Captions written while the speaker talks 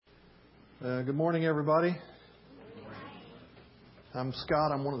Good morning, everybody. I'm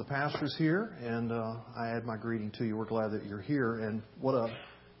Scott. I'm one of the pastors here, and I add my greeting to you. We're glad that you're here. And what an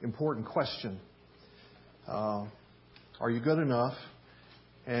important question. Are you good enough?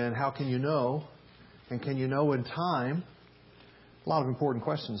 And how can you know? And can you know in time? A lot of important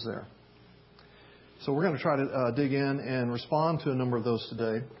questions there. So we're going to try to dig in and respond to a number of those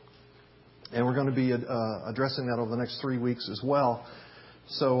today. And we're going to be addressing that over the next 3 weeks as well.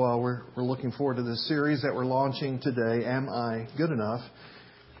 So we're looking forward to this series that we're launching today, Am I Good Enough?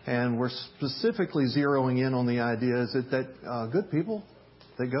 And we're specifically zeroing in on the idea, is it that good people,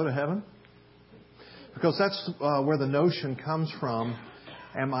 they go to heaven? Because that's where the notion comes from,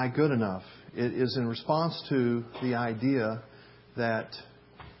 am I good enough? It is in response to the idea that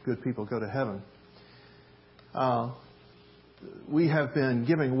good people go to heaven. We have been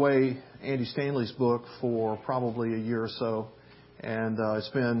giving away Andy Stanley's book for probably a year or so. And it's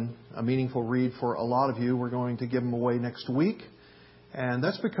been a meaningful read for a lot of you. We're going to give them away next week. And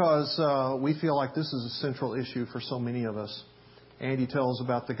that's because we feel like this is a central issue for so many of us. Andy tells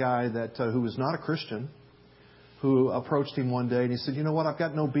about the guy that who was not a Christian, who approached him one day and he said, you know what, I've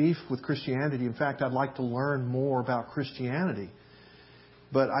got no beef with Christianity. In fact, I'd like to learn more about Christianity.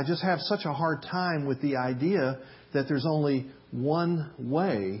 But I just have such a hard time with the idea that there's only one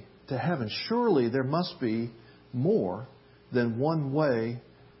way to heaven. Surely there must be more than one way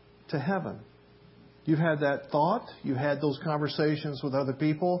to heaven. You've had that thought. You've had those conversations with other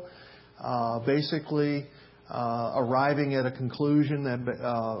people, basically arriving at a conclusion that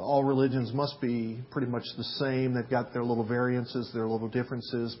all religions must be pretty much the same. They've got their little variances, their little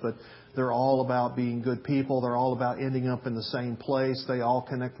differences, but they're all about being good people. They're all about ending up in the same place. They all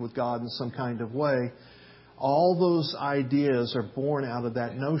connect with God in some kind of way. All those ideas are born out of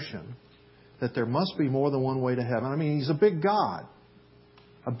that notion that there must be more than one way to heaven. I mean, He's a big God.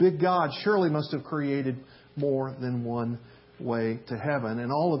 A big God surely must have created more than one way to heaven.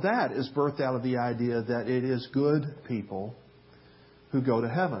 And all of that is birthed out of the idea that it is good people who go to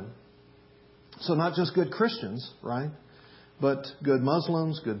heaven. So not just good Christians, right? But good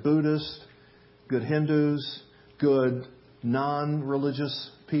Muslims, good Buddhists, good Hindus, good non-religious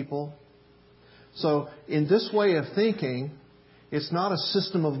people. So in this way of thinking, it's not a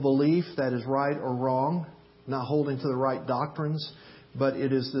system of belief that is right or wrong, not holding to the right doctrines, but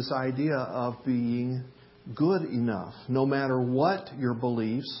it is this idea of being good enough, no matter what your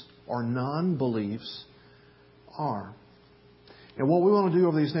beliefs or non-beliefs are. And what we want to do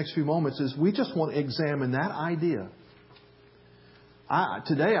over these next few moments is we just want to examine that idea.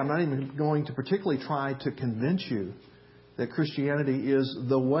 Today, I'm not even going to particularly try to convince you that Christianity is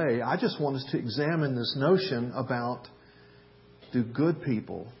the way. I just want us to examine this notion about, do good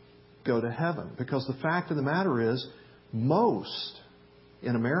people go to heaven? Because the fact of the matter is, most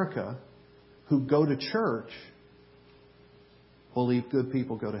in America who go to church believe good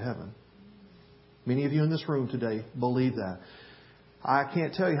people go to heaven. Many of you in this room today believe that. I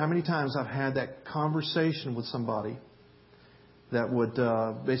can't tell you how many times I've had that conversation with somebody that would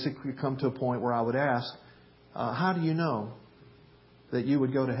basically come to a point where I would ask, how do you know that you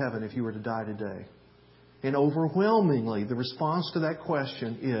would go to heaven if you were to die today? And overwhelmingly, the response to that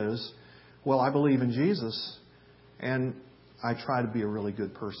question is, well, I believe in Jesus, and I try to be a really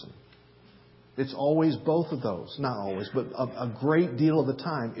good person. It's always both of those. Not always, but a great deal of the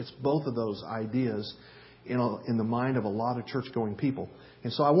time, it's both of those ideas in the mind of a lot of church-going people.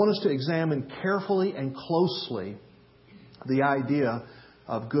 And so I want us to examine carefully and closely the idea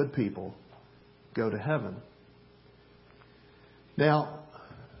of good people go to heaven. Now,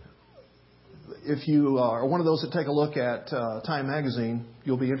 if you are one of those that take a look at Time Magazine,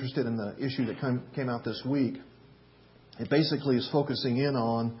 you'll be interested in the issue that came out this week. It basically is focusing in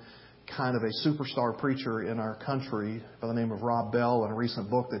on kind of a superstar preacher in our country by the name of Rob Bell and a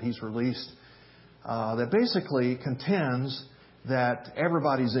recent book that he's released that basically contends that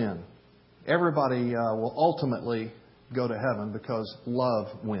everybody's in. Everybody will ultimately go to heaven because love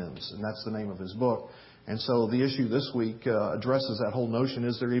wins, and that's the name of his book. And so the issue this week addresses that whole notion,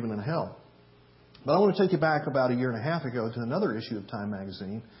 is there even a hell? But I want to take you back about a year and a half ago to another issue of Time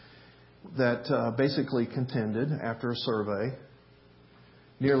Magazine that basically contended, after a survey,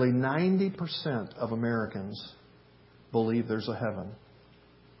 nearly 90% of Americans believe there's a heaven.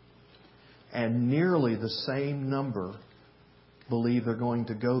 And nearly the same number believe they're going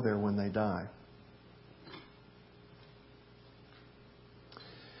to go there when they die.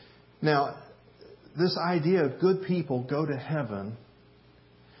 Now, this idea of good people go to heaven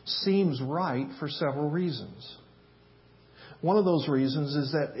seems right for several reasons. One of those reasons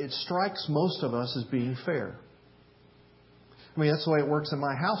is that it strikes most of us as being fair. I mean, that's the way it works in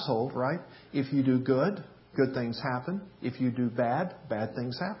my household, right? If you do good, good things happen. If you do bad, bad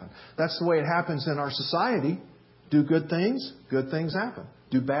things happen. That's the way it happens in our society. Do good things happen.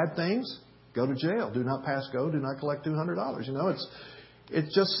 Do bad things, go to jail. Do not pass go, do not collect $200. You know, it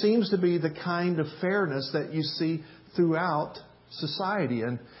just seems to be the kind of fairness that you see throughout society.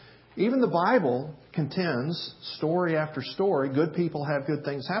 And even the Bible contends, story after story, good people have good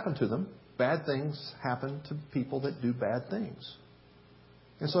things happen to them. Bad things happen to people that do bad things.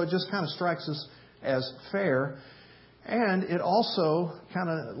 And so it just kind of strikes us as fair. And it also kind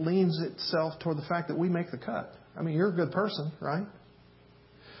of leans itself toward the fact that we make the cut. I mean, you're a good person, right?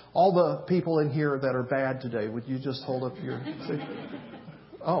 All the people in here that are bad today, would you just hold up your...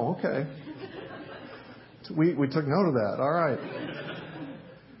 Oh, okay. We took note of that. All right.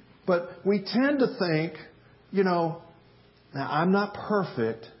 But we tend to think, you know, now I'm not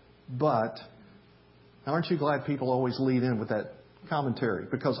perfect, but... Now, aren't you glad people always lead in with that commentary?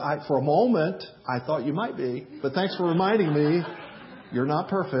 Because for a moment, I thought you might be. But thanks for reminding me, you're not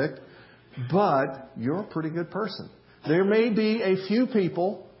perfect, but you're a pretty good person. There may be a few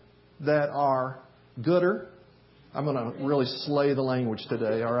people that are gooder. I'm going to really slay the language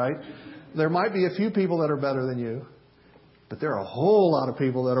today, all right? There might be a few people that are better than you, but there are a whole lot of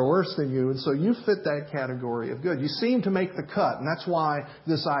people that are worse than you, and so you fit that category of good. You seem to make the cut, and that's why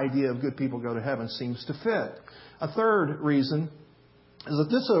this idea of good people go to heaven seems to fit. A third reason is that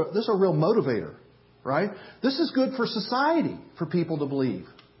this is a real motivator, right? This is good for society, for people to believe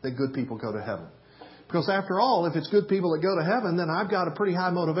that good people go to heaven. Because after all, if it's good people that go to heaven, then I've got a pretty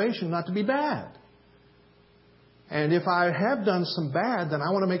high motivation not to be bad. And if I have done some bad, then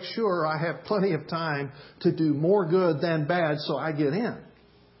I want to make sure I have plenty of time to do more good than bad so I get in.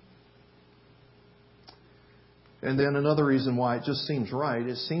 And then another reason why it just seems right,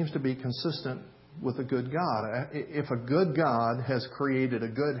 it seems to be consistent with a good God. If a good God has created a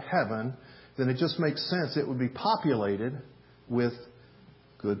good heaven, then it just makes sense it would be populated with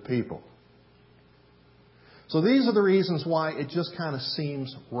good people. So these are the reasons why it just kind of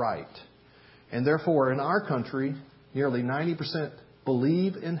seems right. And therefore, in our country, nearly 90%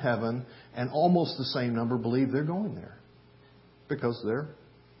 believe in heaven, and almost the same number believe they're going there. Because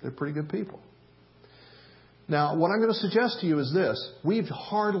they're pretty good people. Now, what I'm going to suggest to you is this. We've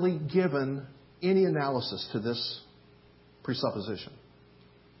hardly given any analysis to this presupposition.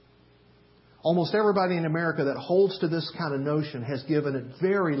 Almost everybody in America that holds to this kind of notion has given it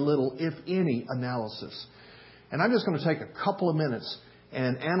very little, if any, analysis. And I'm just going to take a couple of minutes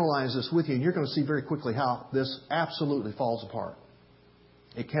and analyze this with you, and you're going to see very quickly how this absolutely falls apart.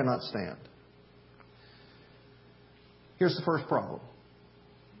 It cannot stand. Here's the first problem.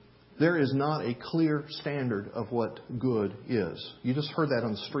 There is not a clear standard of what good is. You just heard that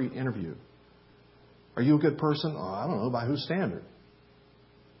on the street interview. Are you a good person? Oh, I don't know. By whose standard?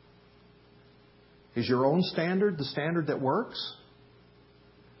 Is your own standard the standard that works?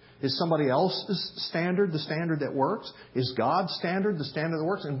 Is somebody else's standard the standard that works? Is God's standard the standard that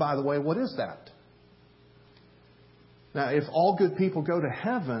works? And by the way, what is that? Now, if all good people go to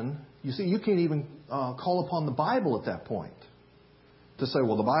heaven, you see, you can't even call upon the Bible at that point to say,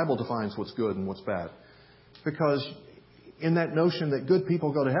 well, the Bible defines what's good and what's bad. Because in that notion that good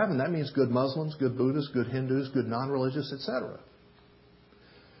people go to heaven, that means good Muslims, good Buddhists, good Hindus, good non-religious, etc.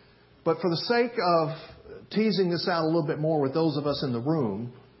 But for the sake of teasing this out a little bit more with those of us in the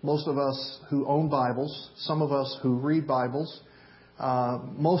room, most of us who own Bibles, some of us who read Bibles,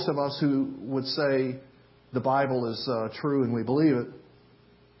 most of us who would say the Bible is true and we believe it.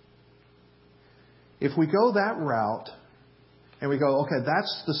 If we go that route and we go, okay,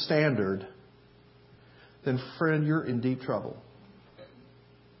 that's the standard, then friend, you're in deep trouble.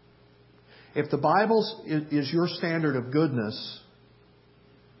 If the Bible is your standard of goodness,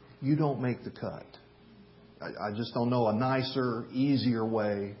 you don't make the cut. I just don't know a nicer, easier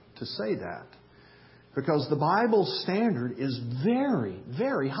way to say that. Because the Bible's standard is very,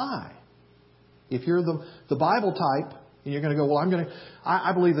 very high. If you're the Bible type, and you're going to go, well,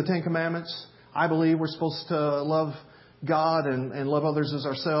 I believe the Ten Commandments. I believe we're supposed to love God and love others as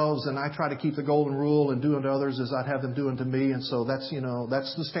ourselves. And I try to keep the golden rule and do unto others as I'd have them do unto me. And so that's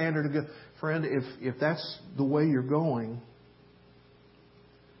the standard of good. Friend, if that's the way you're going,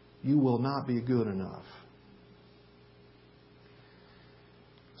 you will not be good enough.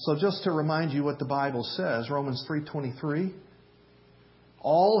 So just to remind you what the Bible says, Romans 3:23,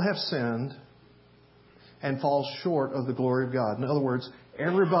 all have sinned and fall short of the glory of God. In other words,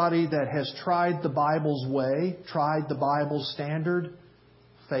 everybody that has tried the Bible's way, tried the Bible's standard,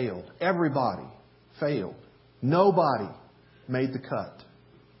 failed. Everybody failed. Nobody made the cut.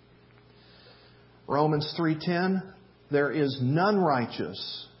 Romans 3:10, There is none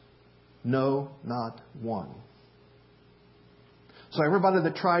righteous, no, not one. So everybody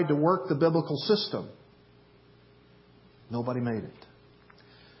that tried to work the biblical system, nobody made it.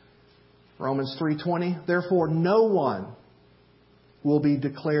 Romans 3:20, therefore no one will be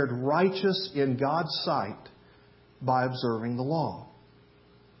declared righteous in God's sight by observing the law.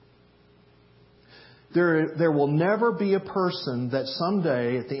 There will never be a person that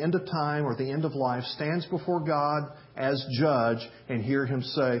someday at the end of time or at the end of life stands before God as judge and hear Him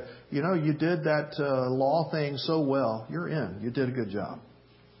say, you know, you did that law thing so well. You're in. You did a good job.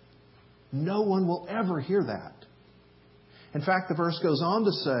 No one will ever hear that. In fact, the verse goes on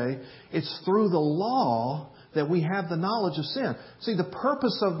to say, it's through the law that we have the knowledge of sin. See, the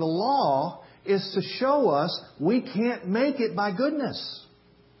purpose of the law is to show us we can't make it by goodness.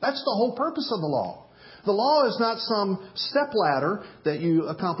 That's the whole purpose of the law. The law is not some stepladder that you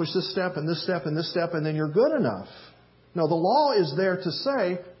accomplish this step and this step and this step and then you're good enough. No, the law is there to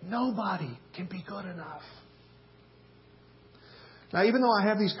say nobody can be good enough. Now, even though I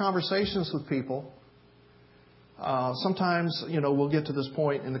have these conversations with people, sometimes, we'll get to this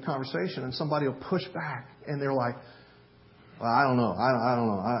point in the conversation and somebody will push back and they're like, well, I don't know.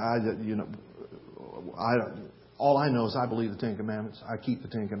 All I know is I believe the Ten Commandments. I keep the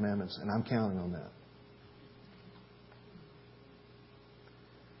Ten Commandments and I'm counting on that.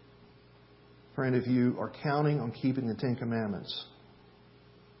 Friend, if you are counting on keeping the Ten Commandments,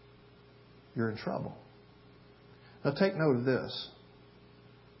 you're in trouble. Now take note of this.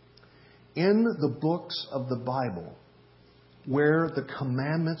 In the books of the Bible, where the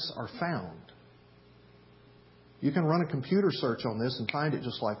commandments are found, you can run a computer search on this and find it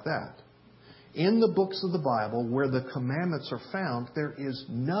just like that. In the books of the Bible, where the commandments are found, there is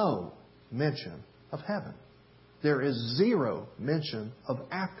no mention of heaven. There is zero mention of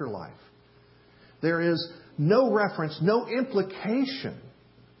afterlife. There is no reference, no implication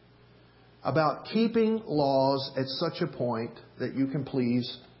about keeping laws at such a point that you can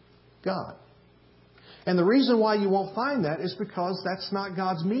please God. And the reason why you won't find that is because that's not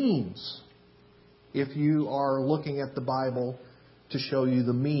God's means. If you are looking at the Bible to show you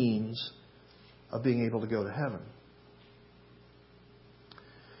the means of being able to go to heaven.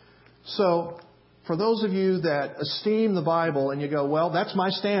 So, for those of you that esteem the Bible and you go, well, that's my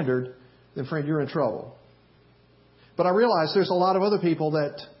standard, then friend, you're in trouble. But I realize there's a lot of other people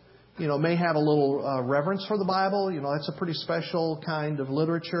that, may have a little reverence for the Bible. That's a pretty special kind of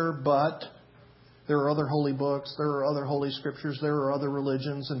literature, but there are other holy books, there are other holy scriptures, there are other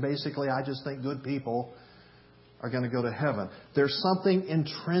religions, and basically I just think good people are going to go to heaven. There's something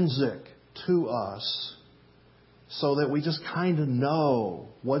intrinsic to us so that we just kind of know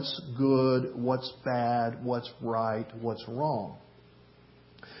what's good, what's bad, what's right, what's wrong.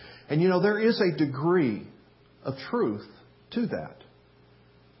 And there is a degree of truth to that.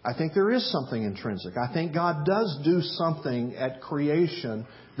 I think there is something intrinsic. I think God does do something at creation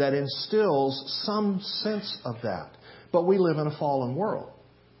that instills some sense of that. But we live in a fallen world.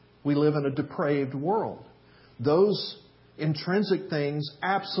 We live in a depraved world. Those intrinsic things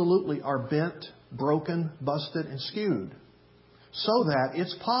absolutely are bent, broken, busted, and skewed. So that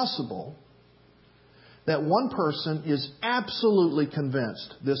it's possible that one person is absolutely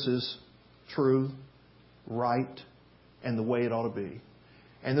convinced this is true, right, and the way it ought to be.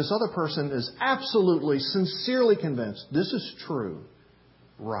 And this other person is absolutely, sincerely convinced this is true,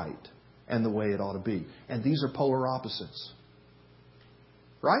 right, and the way it ought to be. And these are polar opposites.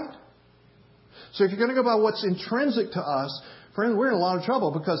 Right? So if you're going to go by what's intrinsic to us, friend, we're in a lot of trouble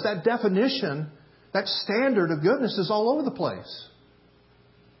because that definition, that standard of goodness is all over the place.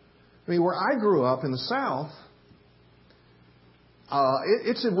 I mean, where I grew up in the South,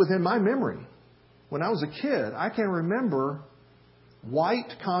 it's within my memory. When I was a kid, I can remember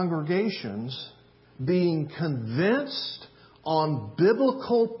white congregations being convinced on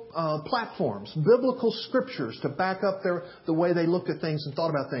biblical platforms, biblical scriptures to back up the way they looked at things and thought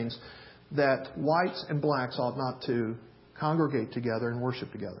about things, that whites and blacks ought not to congregate together and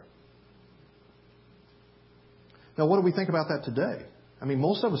worship together. Now, what do we think about that today? I mean,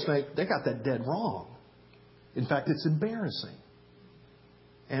 most of us think they got that dead wrong. In fact, it's embarrassing.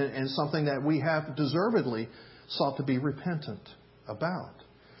 And something that we have deservedly sought to be repentant about.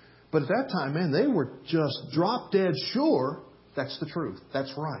 But at that time, man, they were just drop dead sure that's the truth.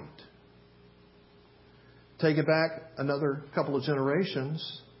 That's right. Take it back another couple of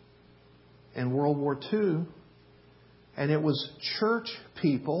generations in World War II, and it was church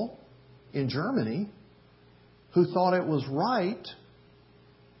people in Germany who thought it was right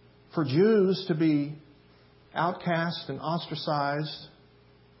for Jews to be outcast and ostracized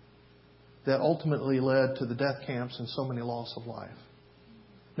that ultimately led to the death camps and so many loss of life.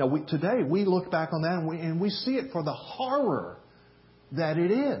 Now, today we look back on that and we see it for the horror that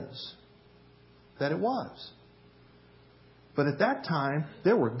it is, that it was. But at that time,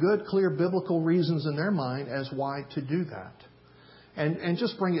 there were good, clear biblical reasons in their mind as why to do that. And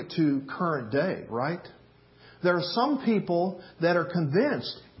just bring it to current day, right? There are some people that are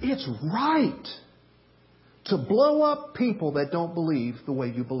convinced it's right to blow up people that don't believe the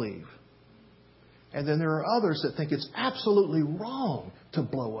way you believe. And then there are others that think it's absolutely wrong to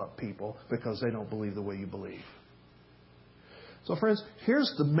blow up people because they don't believe the way you believe. So friends,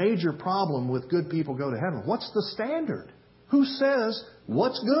 here's the major problem with good people go to heaven. What's the standard? Who says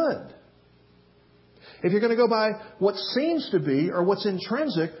what's good? If you're going to go by what seems to be or what's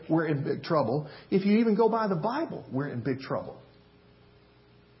intrinsic, we're in big trouble. If you even go by the Bible, we're in big trouble.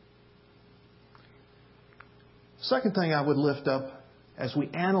 Second thing I would lift up as we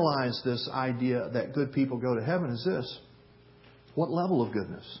analyze this idea that good people go to heaven is this. What level of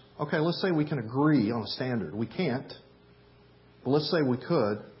goodness? Okay, let's say we can agree on a standard. We can't. But let's say we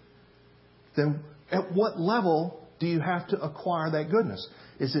could. Then at what level do you have to acquire that goodness?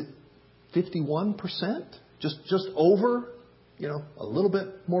 Is it 51%? Just over, a little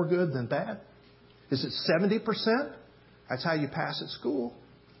bit more good than bad? Is it 70%? That's how you pass at school.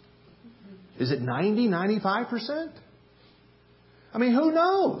 Is it 90, 95%? I mean, who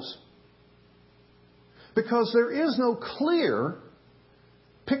knows? Because there is no clear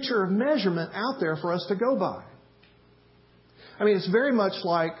picture of measurement out there for us to go by. I mean, it's very much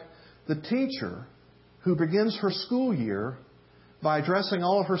like the teacher who begins her school year by addressing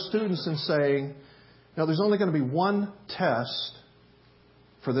all of her students and saying, there's only going to be one test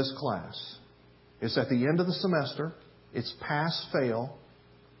for this class. It's at the end of the semester. It's pass-fail.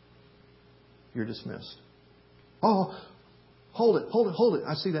 You're dismissed. Oh, hold it.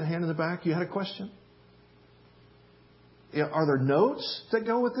 I see that hand in the back. You had a question? Are there notes that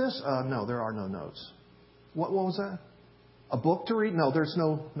go with this? No, there are no notes. What was that? A book to read? No, there's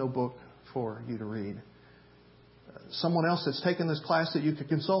no book for you to read. Someone else that's taken this class that you could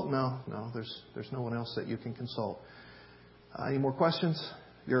consult? No, there's no one else that you can consult. Any more questions?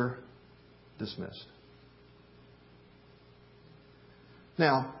 You're dismissed.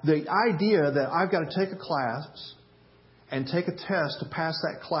 Now, the idea that I've got to take a class and take a test to pass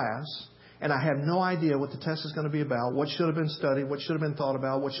that class, and I have no idea what the test is going to be about, what should have been studied, what should have been thought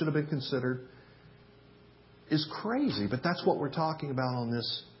about, what should have been considered, is crazy. But that's what we're talking about on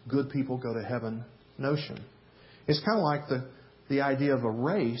this good people go to heaven notion. It's kind of like the idea of a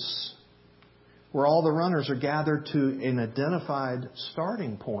race where all the runners are gathered to an identified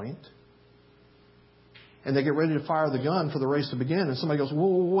starting point, and they get ready to fire the gun for the race to begin, and somebody goes,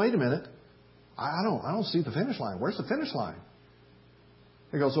 "Whoa, wait a minute. I don't see the finish line. Where's the finish line?"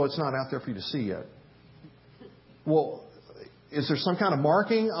 He goes, "Oh, it's not out there for you to see yet." Well, is there some kind of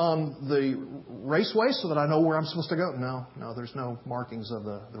marking on the raceway so that I know where I'm supposed to go? No, there's no markings of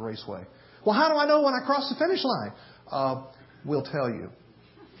the raceway. Well, how do I know when I cross the finish line? We'll tell you.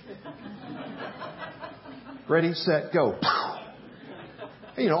 Ready, set, go.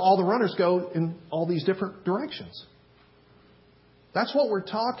 All the runners go in all these different directions. That's what we're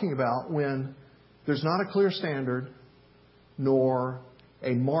talking about when there's not a clear standard nor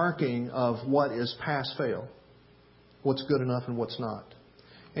a marking of what is pass-fail, what's good enough and what's not.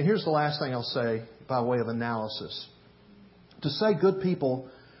 And here's the last thing I'll say by way of analysis. To say good people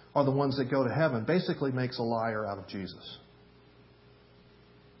are the ones that go to heaven basically makes a liar out of Jesus.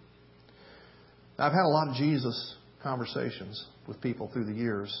 I've had a lot of Jesus conversations with people through the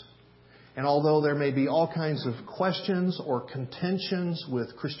years. And although there may be all kinds of questions or contentions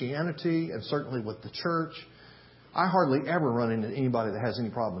with Christianity and certainly with the church, I hardly ever run into anybody that has any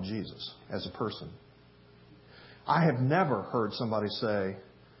problem with Jesus as a person. I have never heard somebody say,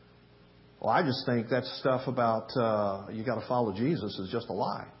 "Well, I just think that stuff about you got to follow Jesus is just a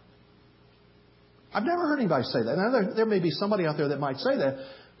lie." I've never heard anybody say that. Now, there may be somebody out there that might say that,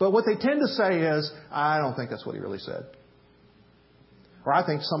 but what they tend to say is, "I don't think that's what he really said." Or I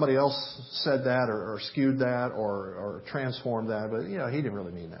think somebody else said that or skewed that or transformed that, but he didn't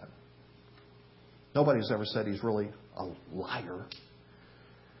really mean that. Nobody's ever said he's really a liar.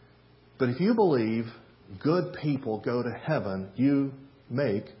 But if you believe good people go to heaven, you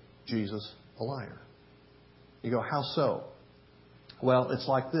make Jesus a liar. You go, how so? Well, it's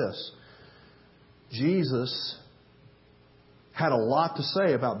like this. Jesus had a lot to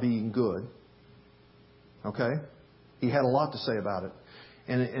say about being good. Okay? He had a lot to say about it.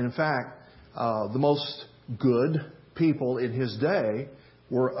 And in fact, the most good people in his day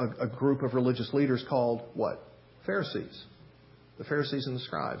were a group of religious leaders called what? Pharisees. the Pharisees and the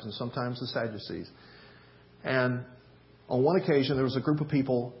scribes, and sometimes the Sadducees. And on one occasion, there was a group of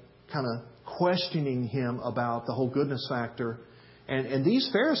people kind of questioning him about the whole goodness factor. And these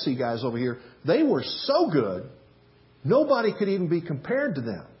Pharisee guys over here, they were so good, nobody could even be compared to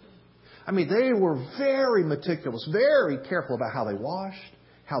them. I mean, they were very meticulous, very careful about how they washed,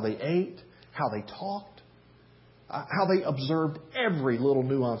 how they ate, how they talked, how they observed every little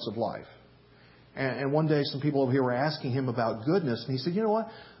nuance of life. And one day some people over here were asking him about goodness. And he said, you know what?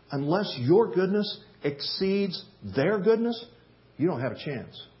 Unless your goodness exceeds their goodness, you don't have a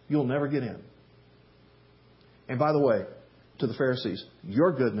chance. You'll never get in. And by the way, to the Pharisees,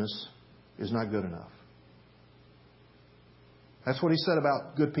 your goodness is not good enough. That's what he said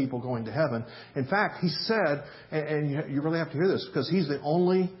about good people going to heaven. In fact, he said, and you really have to hear this, because he's the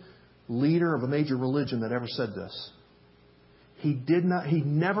only leader of a major religion that ever said this. He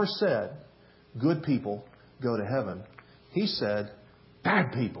never said, good people go to heaven. He said,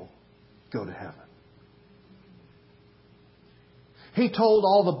 bad people go to heaven. He told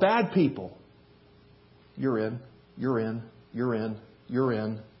all the bad people, you're in, you're in, you're in, you're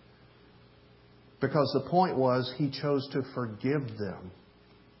in. Because the point was, he chose to forgive them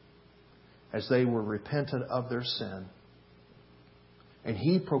as they were repentant of their sin. And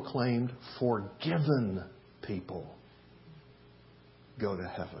he proclaimed, forgiven people go to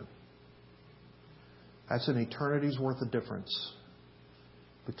heaven. That's an eternity's worth of difference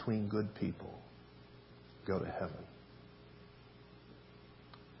between good people go to heaven.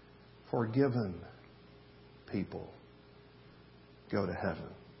 Forgiven people go to heaven.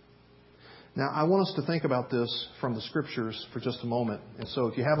 Now, I want us to think about this from the Scriptures for just a moment. And so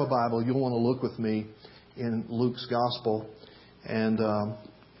if you have a Bible, you'll want to look with me in Luke's Gospel. And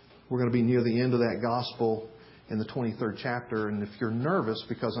we're going to be near the end of that Gospel in the 23rd chapter. And if you're nervous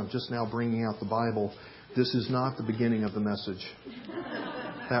because I'm just now bringing out the Bible, this is not the beginning of the message.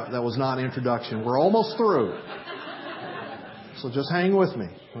 That was not introduction. We're almost through. So just hang with me,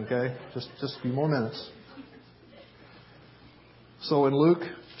 okay? Just a few more minutes. So in Luke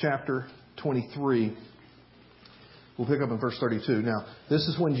chapter 23, we'll pick up in verse 32. Now, this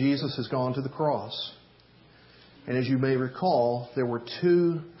is when Jesus has gone to the cross. And as you may recall, there were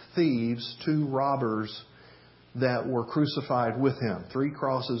two thieves, two robbers that were crucified with him. 3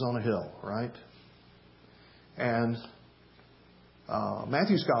 crosses on a hill, right? And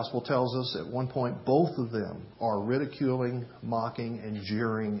Matthew's Gospel tells us at one point both of them are ridiculing, mocking, and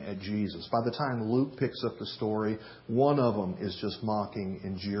jeering at Jesus. By the time Luke picks up the story, one of them is just mocking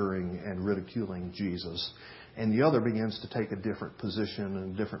and jeering and ridiculing Jesus. And the other begins to take a different position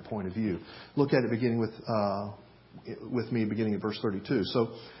and a different point of view. Look at it beginning with me beginning at verse 32.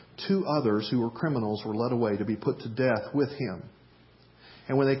 So 2 others who were criminals were led away to be put to death with him.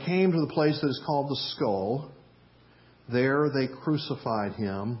 And when they came to the place that is called the Skull, there they crucified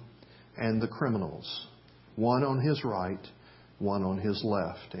him and the criminals, one on his right, one on his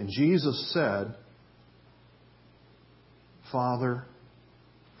left. And Jesus said, Father,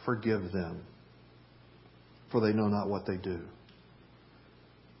 forgive them, for they know not what they do.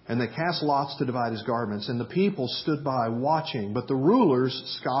 And they cast lots to divide his garments, and the people stood by watching. But the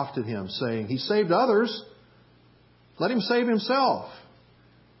rulers scoffed at him, saying, He saved others. Let him save himself,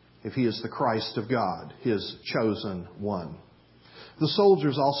 if he is the Christ of God, his chosen one. The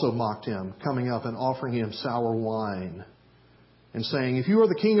soldiers also mocked him, coming up and offering him sour wine, and saying, If you are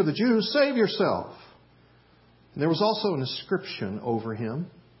the king of the Jews, save yourself. And there was also an inscription over him,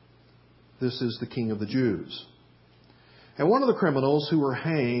 This is the King of the Jews. And one of the criminals who were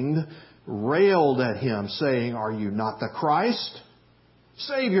hanged railed at him, saying, Are you not the Christ?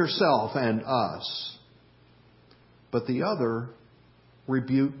 Save yourself and us. But the other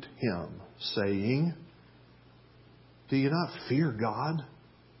rebuked him, saying, Do you not fear God,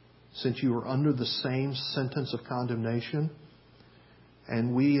 since you are under the same sentence of condemnation?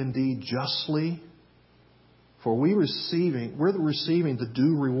 And we indeed justly, for we're receiving the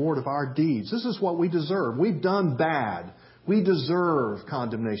due reward of our deeds. This is what we deserve. We've done bad. We deserve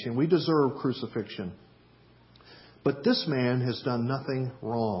condemnation. We deserve crucifixion. But this man has done nothing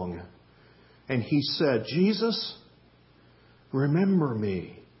wrong. And he said, Jesus, remember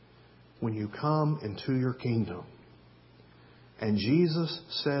me when you come into your kingdom. And Jesus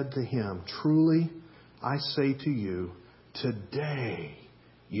said to him, Truly, I say to you, today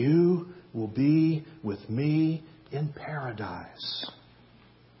you will be with me in paradise.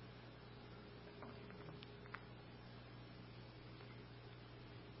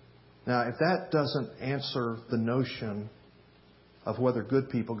 Now, if that doesn't answer the notion of whether good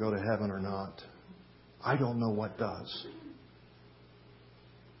people go to heaven or not, I don't know what does.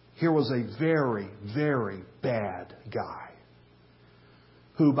 Here was a very, very bad guy.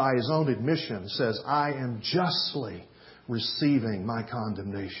 who by his own admission says, I am justly receiving my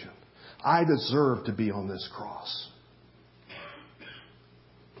condemnation. I deserve to be on this cross.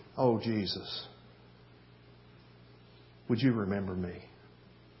 Oh, Jesus, would you remember me?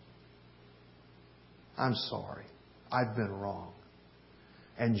 I'm sorry. I've been wrong.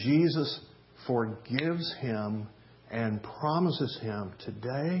 And Jesus forgives him and promises him,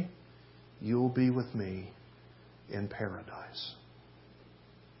 today you'll be with me in paradise.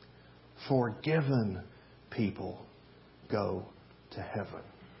 Forgiven people go to heaven,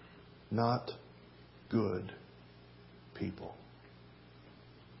 not good people.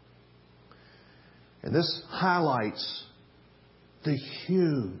 And this highlights the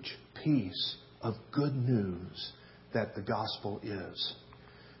huge piece of good news that the gospel is.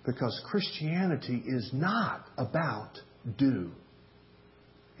 Because Christianity is not about do.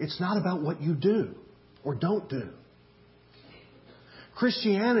 It's not about what you do or don't do.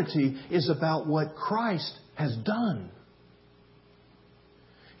 Christianity is about what Christ has done.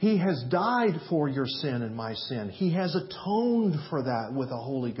 He has died for your sin and my sin. He has atoned for that with a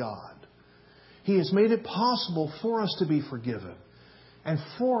holy God. He has made it possible for us to be forgiven and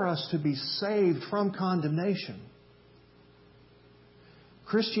for us to be saved from condemnation.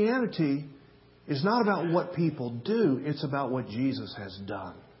 Christianity is not about what people do. It's about what Jesus has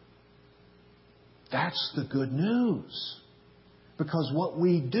done. That's the good news. Because what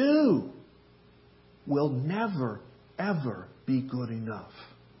we do will never, ever be good enough.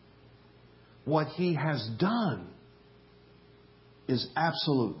 What He has done is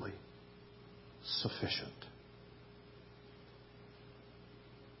absolutely sufficient.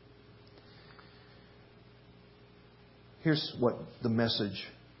 Here's what the message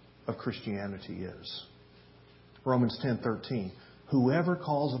of Christianity is. Romans 10:13. Whoever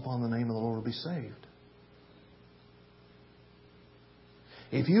calls upon the name of the Lord will be saved.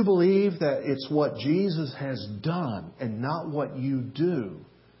 If you believe that it's what Jesus has done and not what you do,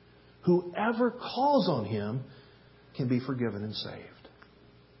 whoever calls on Him can be forgiven and saved.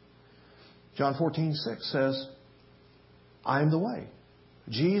 John 14:6 says, I am the way.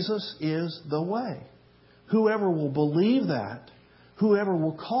 Jesus is the way. Whoever will believe that, whoever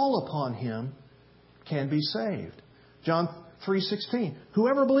will call upon Him, can be saved. John 3:16.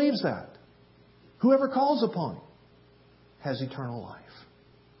 Whoever believes that, whoever calls upon Him, has eternal life.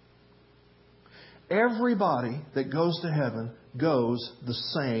 Everybody that goes to heaven goes the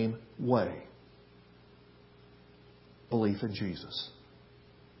same way. Belief in Jesus.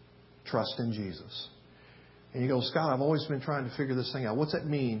 Trust in Jesus. And you go, Scott, I've always been trying to figure this thing out. What's that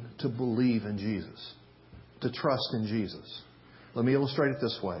mean to believe in Jesus? To trust in Jesus? Let me illustrate it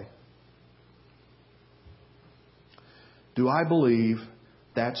this way. Do I believe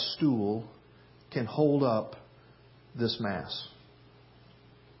that stool can hold up this Mass?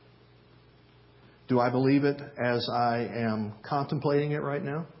 Do I believe it as I am contemplating it right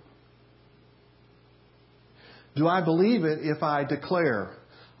now? Do I believe it if I declare,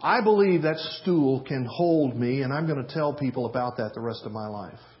 I believe that stool can hold me and I'm going to tell people about that the rest of my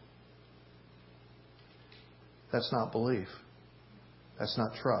life? That's not belief. That's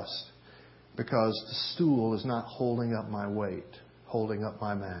not trust. Because the stool is not holding up my weight, holding up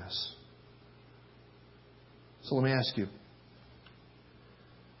my Mass. So let me ask you,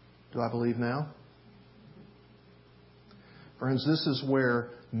 do I believe now? Friends, this is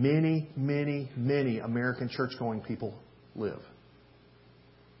where many, many, many American church-going people live.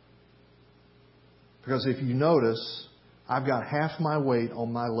 Because if you notice, I've got half my weight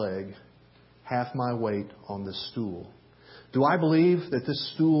on my leg, half my weight on this stool. Do I believe that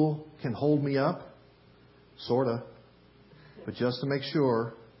this stool can hold me up? Sort of. But just to make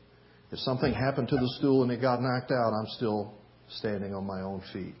sure, if something happened to the stool and it got knocked out, I'm still standing on my own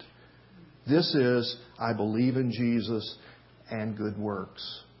feet. This is, I believe in Jesus and good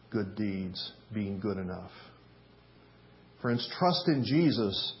works, good deeds, being good enough. Friends, trust in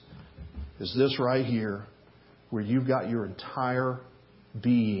Jesus is this right here, where you've got your entire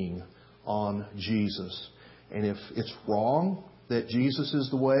being on Jesus. And if it's wrong that Jesus is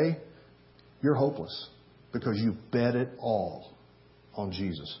the way, you're hopeless because you bet it all on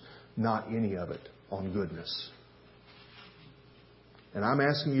Jesus, not any of it on goodness. And I'm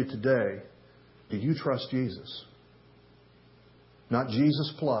asking you today, do you trust Jesus? Not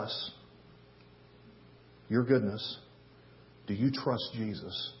Jesus plus your goodness. Do you trust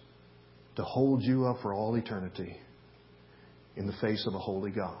Jesus to hold you up for all eternity in the face of a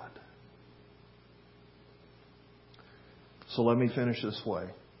holy God? So let me finish this way.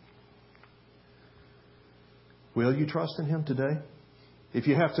 Will you trust in Him today? If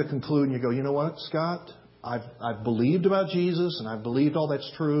you have to conclude and you go, you know what, Scott? I've believed about Jesus and I've believed all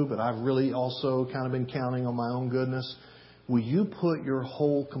that's true, but I've really also kind of been counting on my own goodness. Will you put your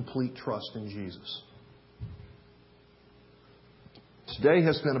whole, complete trust in Jesus? Today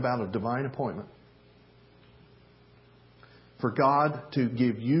has been about a divine appointment for God to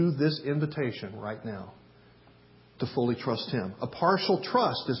give you this invitation right now to fully trust Him. A partial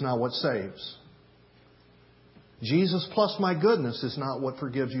trust is not what saves. Jesus plus my goodness is not what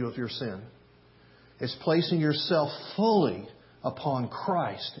forgives you of your sin. It's placing yourself fully upon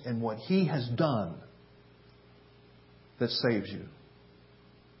Christ and what He has done that saves you.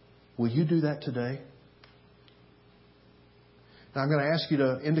 Will you do that today? Now I'm going to ask you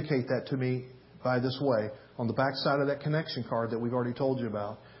to indicate that to me by this way. On the back side of that connection card that we've already told you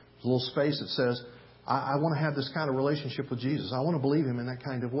about, there's a little space that says, I want to have this kind of relationship with Jesus. I want to believe Him in that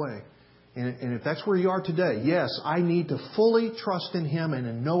kind of way. And if that's where you are today, yes, I need to fully trust in Him and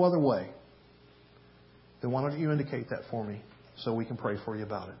in no other way, then why don't you indicate that for me so we can pray for you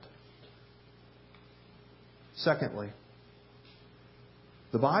about it. Secondly,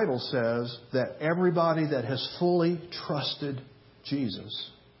 the Bible says that everybody that has fully trusted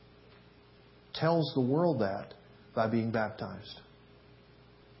Jesus tells the world that by being baptized.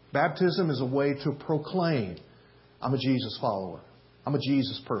 Baptism is a way to proclaim, I'm a Jesus follower. I'm a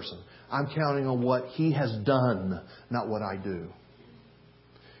Jesus person. I'm counting on what He has done, not what I do.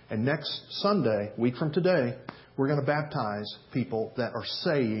 And next Sunday, week from today, we're going to baptize people that are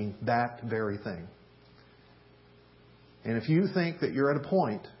saying that very thing. And if you think that you're at a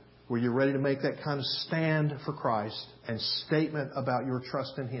point where you're ready to make that kind of stand for Christ and statement about your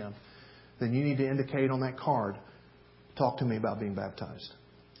trust in Him, then you need to indicate on that card, talk to me about being baptized.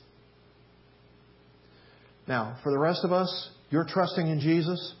 Now, for the rest of us, you're trusting in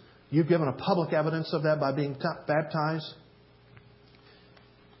Jesus. You've given a public evidence of that by being baptized.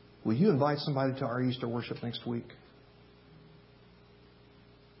 Will you invite somebody to our Easter worship next week?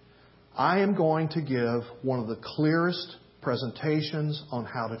 I am going to give one of the clearest presentations on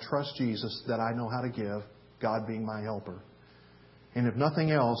how to trust Jesus that I know how to give, God being my helper. And if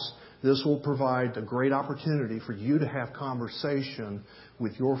nothing else, this will provide a great opportunity for you to have conversation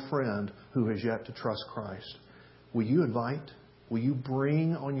with your friend who has yet to trust Christ. Will you invite? Will you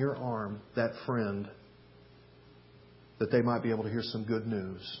bring on your arm that friend that they might be able to hear some good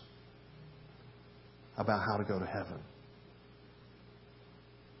news about how to go to heaven?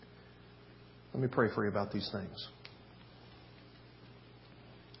 Let me pray for you about these things.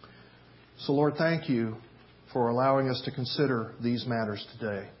 So, Lord, thank You for allowing us to consider these matters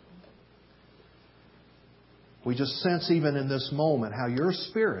today. We just sense even in this moment how Your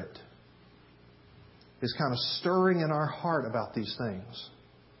Spirit is kind of stirring in our heart about these things.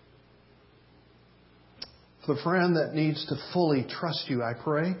 For the friend that needs to fully trust You, I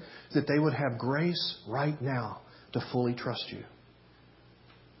pray that they would have grace right now to fully trust You.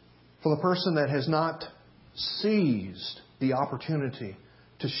 For the person that has not seized the opportunity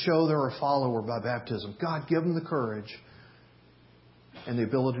to show they're a follower by baptism, God, give them the courage and the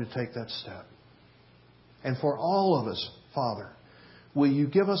ability to take that step. And for all of us, Father, will You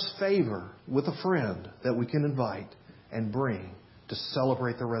give us favor with a friend that we can invite and bring to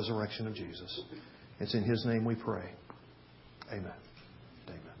celebrate the resurrection of Jesus. It's in His name we pray. Amen.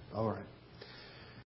 Amen. All right.